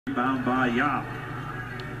Bound by Yaw.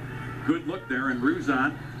 Good look there, and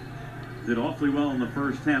Ruzon did awfully well in the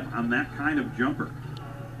first half on that kind of jumper.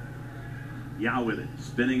 Yaw with it,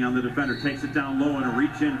 spinning on the defender, takes it down low and a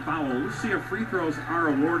reach-in foul. We'll see if free throws are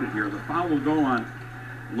awarded here. The foul will go on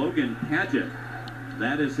Logan Paget.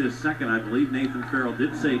 That is his second. I believe Nathan Farrell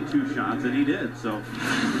did say 2 shots, and he did. So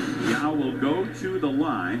Yaw will go to the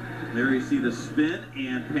line. There you see the spin,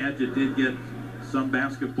 and Paget did get some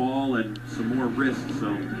basketball and some more wrist.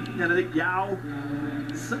 So yeah, I think Yaw,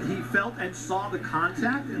 he felt and saw the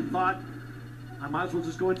contact and thought, I might as well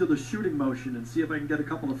just go into the shooting motion and see if I can get a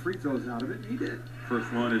couple of free throws out of it, and he did.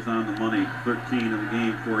 First one is on the money, 13 of the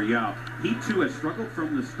game for Yaw. He too has struggled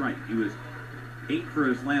from the stripe. He was 8 for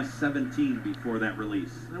his last 17 before that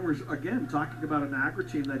release. And we're again talking about a Niagara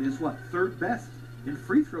team that is what, 3rd best in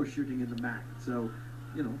free throw shooting in the MAC. So,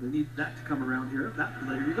 you know, they need that to come around here.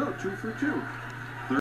 There you go, 2 for 2.